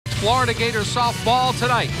Florida Gators softball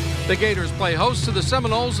tonight. The Gators play host to the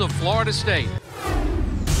Seminoles of Florida State.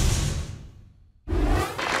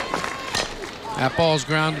 That ball's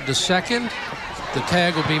grounded to second. The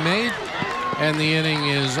tag will be made, and the inning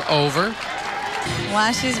is over.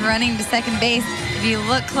 While she's running to second base, if you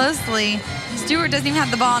look closely, Stewart doesn't even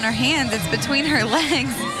have the ball in her hands. It's between her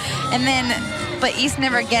legs. But East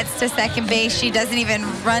never gets to second base. She doesn't even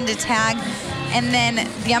run to tag. And then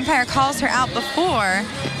the umpire calls her out before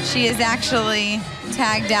she is actually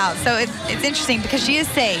tagged out. So it's interesting because she is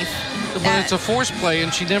safe. But it's a force play,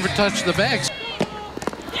 and she never touched the bags.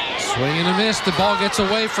 Swing and a miss. The ball gets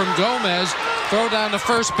away from Gomez. Throw down to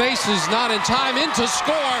first base is not in time. In to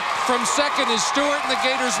score from second is Stewart, and the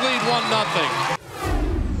Gators lead 1-0.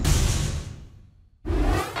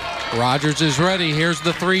 Rogers is ready. Here's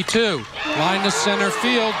the 3-2. Line to center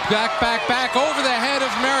field. Back over the head of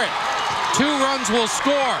Merritt. 2 runs will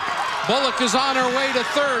score. Bullock is on her way to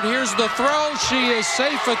third. Here's the throw. She is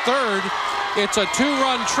safe at third. It's a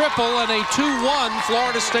 2-run triple and a 2-1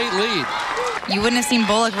 Florida State lead. You wouldn't have seen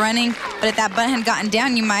Bullock running, but if that bunt had gotten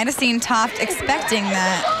down, you might have seen Toft expecting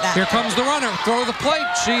that. Here comes the runner. Throw the plate.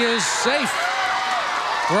 She is safe.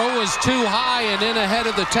 Throw is too high, and in ahead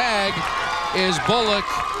of the tag is Bullock.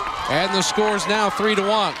 And the score is now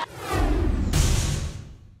 3-1.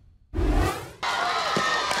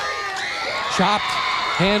 Chopped,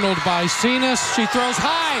 handled by Cenas. She throws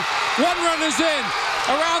high. 1 run is in.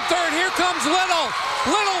 Around third, here comes Little.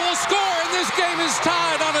 Little will score, and this game is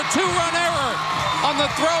tied on a 2-run error. On the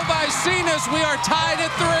throw by Cenas, we are tied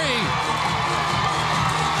at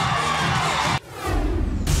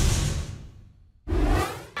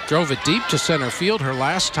 3. Drove it deep to center field her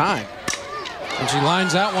last time. And she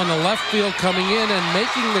lines out one to left field, coming in and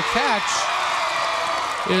making the catch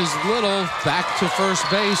is Little. Back to first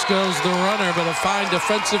base goes the runner, but a fine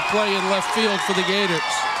defensive play in left field for the Gators.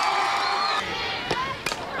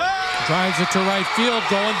 Drives it to right field,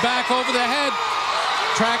 going back over the head.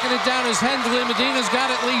 Tracking it down is Hensley. Medina's got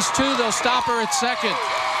at least 2. They'll stop her at second.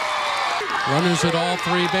 Runners at all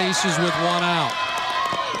 3 bases with 1 out.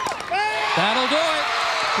 That'll do it.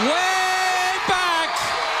 Way back.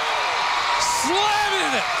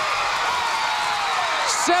 Slamming it.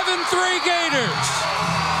 7-3 Gators.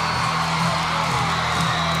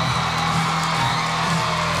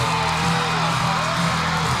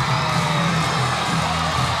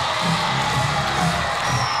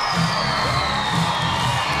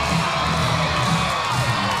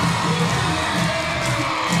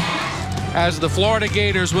 As the Florida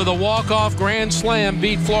Gators, with a walk-off grand slam,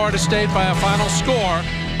 beat Florida State by a final score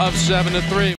of 7-3.